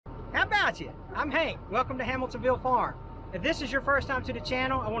got you. I'm Hank. Welcome to Hamiltonville Farm. If this is your first time to the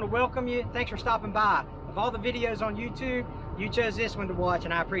channel, I want to welcome you. Thanks for stopping by. Of all the videos on YouTube, you chose this one to watch,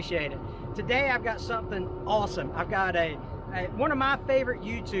 and I appreciate it. Today, I've got something awesome. I've got one of my favorite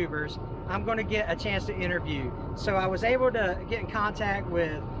YouTubers I'm going to get a chance to interview. So I was able to get in contact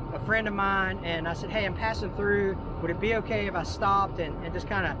with a friend of mine, and I said, hey, I'm passing through. Would it be okay if I stopped and just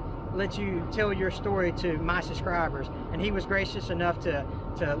kind of let you tell your story to my subscribers? And he was gracious enough to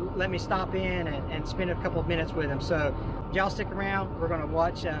let me stop in and spend a couple of minutes with him. So y'all stick around. We're going to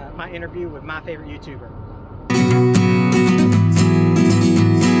watch my interview with my favorite YouTuber.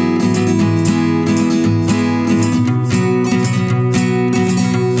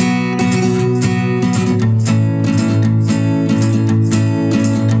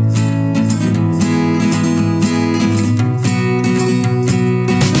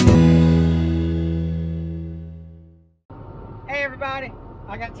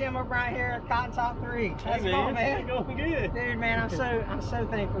 I got Tim over right here at COTONTOP3. How's it going, man? Going good. Dude, man, I'm so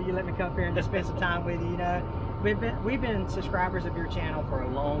thankful you let me come up here and just spend some time with you. You know, we've been subscribers of your channel for a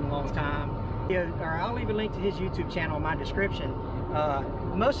long time. I'll leave a link to his YouTube channel in my description.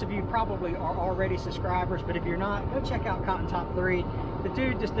 Most of you probably are already subscribers, but if you're not, go check out COTONTOP3. The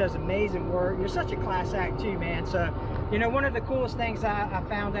dude just does amazing work. You're such a class act too, man. So, you know, one of the coolest things I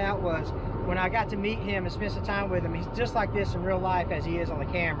found out was when I got to meet him and spend some time with him. He's just like this in real life as he is on the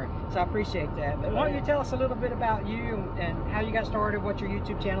camera. So I appreciate that. But why don't you tell us a little bit about you and how you got started, what your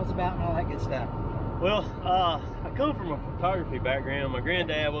YouTube channel's about, and all that good stuff? Well, I come from a photography background. My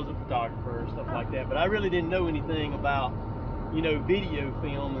granddad was a photographer and stuff like that, but I really didn't know anything about, you know, video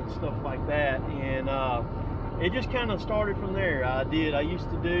film and stuff like that. And it just kind of started from there. I used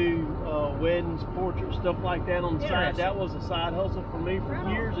to do weddings, portraits, stuff like that on the side. That was a side hustle for me for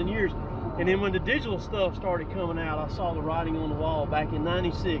years and years. And then when the digital stuff started coming out, I saw the writing on the wall back in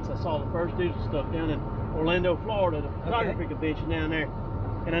 '96. I saw the first digital stuff down in Orlando, Florida, the photography convention down there.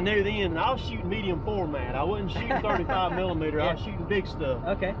 And I knew then, and I was shooting medium format. I wasn't shooting 35mm. I was shooting big stuff.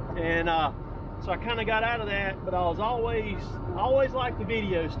 Okay. And so I kind of got out of that, but I was always liked the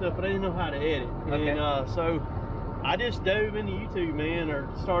video stuff, but I didn't know how to edit. Okay. And so I just dove into YouTube, man, or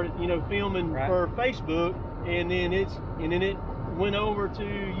started, you know, filming for Facebook, and then it went over to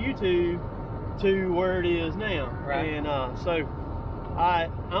YouTube to where it is now. Right. And so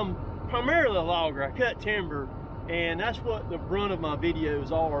I'm primarily a logger. I cut timber, and that's what the brunt of my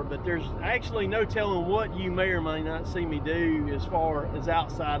videos are, but there's actually no telling what you may or may not see me do as far as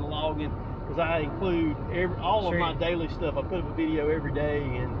outside of logging, because I include all of my daily stuff. I put up a video every day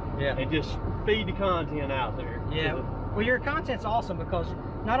and just feed the content out there. Yeah. Well, your content's awesome because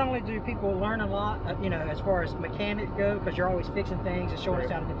not only do people learn a lot, you know, as far as mechanics go, because you're always fixing things and showing us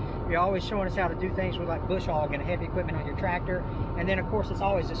how to do. You're always showing us how to do things with like bush hog and heavy equipment on your tractor, and then of course it's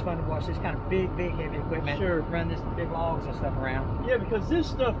always just fun to watch this kind of big heavy equipment run this big logs and stuff around. Yeah, because this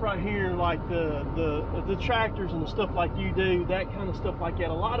stuff right here, like the tractors and the stuff like you do, that kind of stuff like that,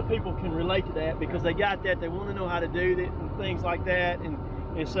 a lot of people can relate to that because they got that, they want to know how to do it and things like that, and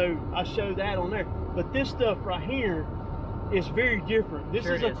so I show that on there. But this stuff right here, it's very different. This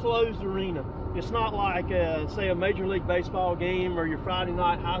is a closed arena. It's not like, say, a Major League Baseball game or your Friday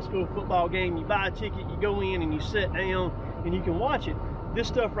night high school football game. You buy a ticket, you go in, and you sit down, and you can watch it. This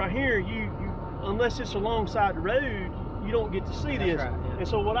stuff right here, you unless it's alongside the road, you don't get to see this. Right, yeah. And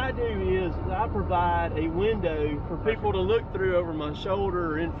so what I do is I provide a window for people to look through over my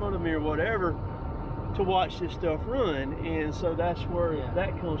shoulder or in front of me or whatever to watch this stuff run, and so that's where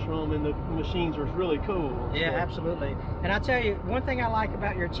that comes from, and the machines are really cool. Yeah, absolutely. And I tell you, one thing I like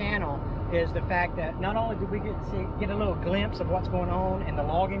about your channel is the fact that not only do we get a little glimpse of what's going on in the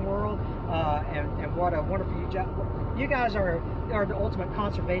logging world, and what a wonderful you guys are the ultimate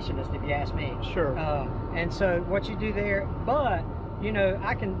conservationists, if you ask me. Sure. And so what you do there, but you know,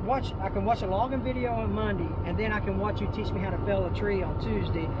 I can watch a logging video on Monday, and then I can watch you teach me how to fell a tree on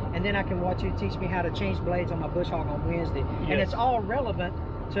Tuesday, and then I can watch you teach me how to change blades on my bush hog on Wednesday. Yes. And it's all relevant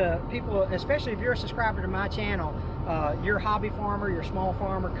to people, especially if you're a subscriber to my channel. You're a hobby farmer, you're a small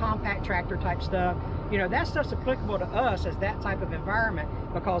farmer, compact tractor type stuff. You know, that stuff's applicable to us as that type of environment,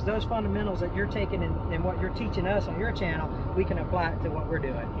 because those fundamentals that you're taking and what you're teaching us on your channel, we can apply it to what we're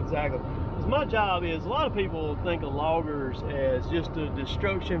doing. Exactly. Because my job is, a lot of people think of loggers as just the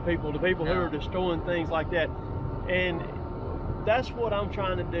destruction people, the people who are destroying things like that. And that's what I'm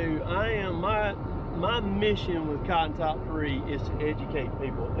trying to do. My mission with COTONTOP3 is to educate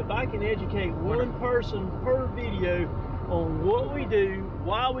people. If I can educate one person per video on what we do,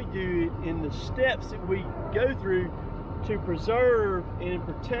 why we do it, and the steps that we go through to preserve and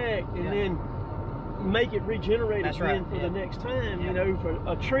protect, and then make it regenerate again for yeah. the next time. You know, for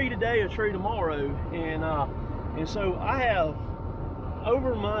a tree today, a tree tomorrow, and so I have,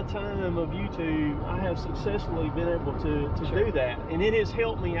 over my time of YouTube, I have successfully been able to do that, and it has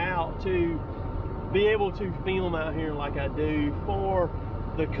helped me out to be able to film out here like I do for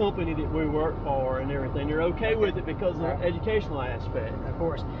the company that we work for and everything. They're okay with it because of the educational aspect. Of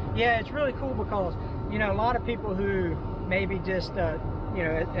course. Yeah, it's really cool because, you know, a lot of people who maybe just, you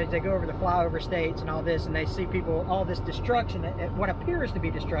know, as they go over the flyover states and all this, and they see people, all this destruction, what appears to be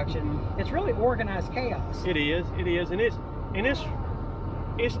destruction, it's really organized chaos. It is, and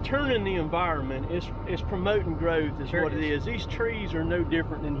it's turning the environment. It's promoting growth is what it is. These trees are no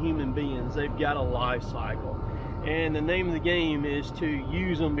different than human beings. They've got a life cycle. And the name of the game is to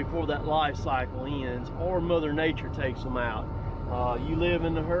use them before that life cycle ends, or Mother Nature takes them out. You live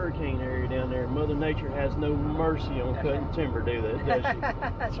in the hurricane area down there. Mother Nature has no mercy on cutting timber, does she?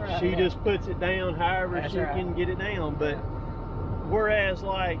 That's right. She just puts it down however she can get it down. But whereas,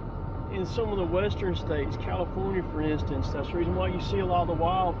 like in some of the western states, California, for instance, that's the reason why you see a lot of the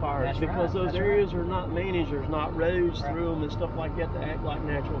wildfires, because those areas are not managed. There's not roads through them and stuff like that to act like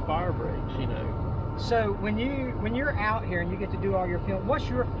natural fire breaks, you know. So when you're out here and you get to do all your film, what's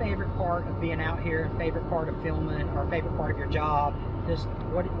your favorite part of being out here? Favorite part of filming, or favorite part of your job? Just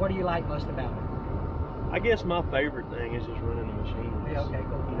what do you like most about it? I guess my favorite thing is just running the machine. Yeah, okay,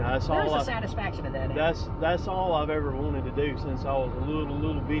 cool. You know, that's all. There's a satisfaction of that. That's all I've ever wanted to do since I was a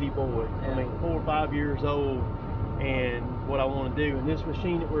little bitty boy. I mean, 4 or 5 years old, and what I want to do. And this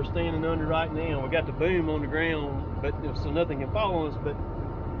machine that we're standing under right now, we got the boom on the ground, but so nothing can fall on us. But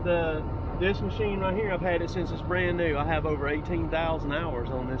this machine right here, I've had it since it's brand new. I have over 18,000 hours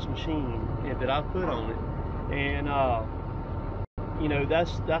on this machine that I've put on it, and you know,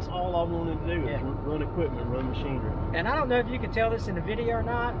 that's all I wanted to do is run equipment, run machinery. And I don't know if you can tell this in the video or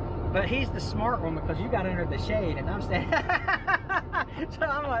not, but he's the smart one because you got under the shade and I'm standing. So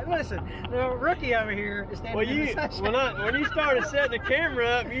I'm like, listen, the rookie over here is standing in the sunshine. When you started setting the camera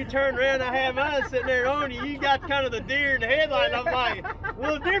up, you turned around, I had mine sitting there on you. You got kind of the deer in the headlight. I'm like, a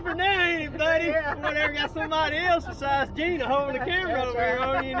little different now, ain't it, buddy? Whenever got somebody else besides Gina holding the camera over here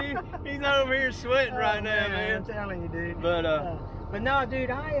on you, and he's over here sweating right now, man. I'm telling you, dude. But no,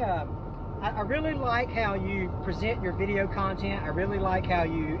 dude, I really like how you present your video content. I really like how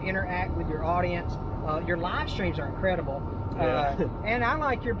you interact with your audience. Your live streams are incredible. And I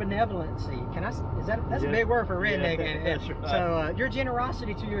like your benevolency. That's a big word for redneck. That's right. So your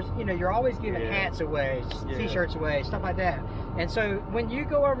generosity to your, you know, you're always giving hats away, t-shirts away, stuff like that. And so when you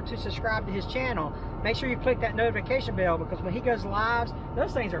go over to subscribe to his channel, make sure you click that notification bell, because when he goes lives,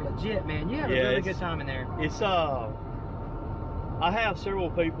 those things are legit, man. You have a really good time in there. It's I have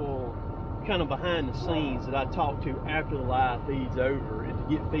several people kind of behind the scenes that I talk to after the live feed's over and to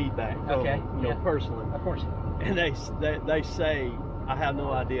get feedback from them, you know, personally. Of course. And they say, I have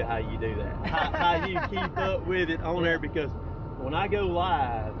no idea how you do that. How you keep up with it on there, because when I go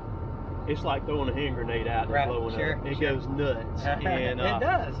live, it's like throwing a hand grenade out and blowing up. It goes nuts. And it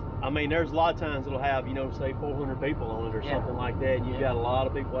does. I mean, there's a lot of times it'll have, you know, say 400 people on it or something like that, and you've got a lot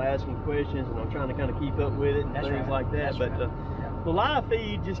of people asking questions, and I'm trying to kind of keep up with it and things like that. But the live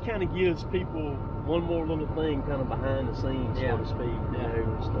feed just kind of gives people one more little thing kind of behind the scenes, so to speak, you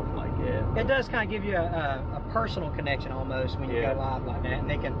know, and stuff like that. It does kind of give you a personal connection almost when you go live like that, and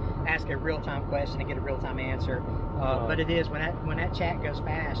they can ask a real-time question and get a real-time answer. But it is, when that chat goes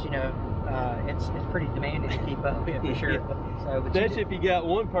fast, you know, it's pretty demanding to keep up with, for sure. So, that's if you got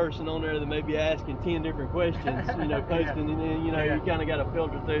one person on there that may be asking 10 different questions, you know, posting, and then, you know, you kind of got to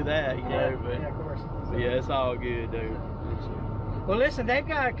filter through that, you know. But, of course. But yeah, it's all good, dude. Well, listen, they've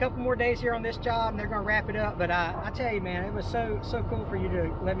got a couple more days here on this job, and they're going to wrap it up. But I tell you, man, it was so cool for you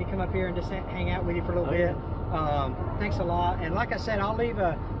to let me come up here and just hang out with you for a little bit. Thanks a lot. And like I said, I'll leave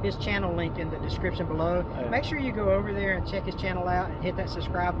his channel link in the description below. Make sure you go over there and check his channel out and hit that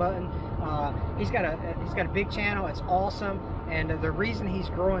subscribe button. He's got a big channel. It's awesome. And the reason he's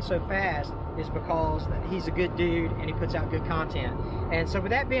growing so fast is because he's a good dude and he puts out good content. And so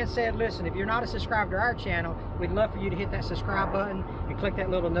with that being said, listen, if you're not a subscriber to our channel, we'd love for you to hit that subscribe button and click that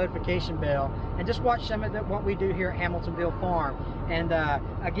little notification bell and just watch some of what we do here at Hamiltonville Farm. And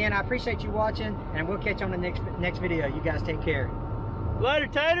again, I appreciate you watching, and we'll catch you on the next video. You guys take care. Later,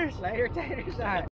 taters. Later, taters. All right.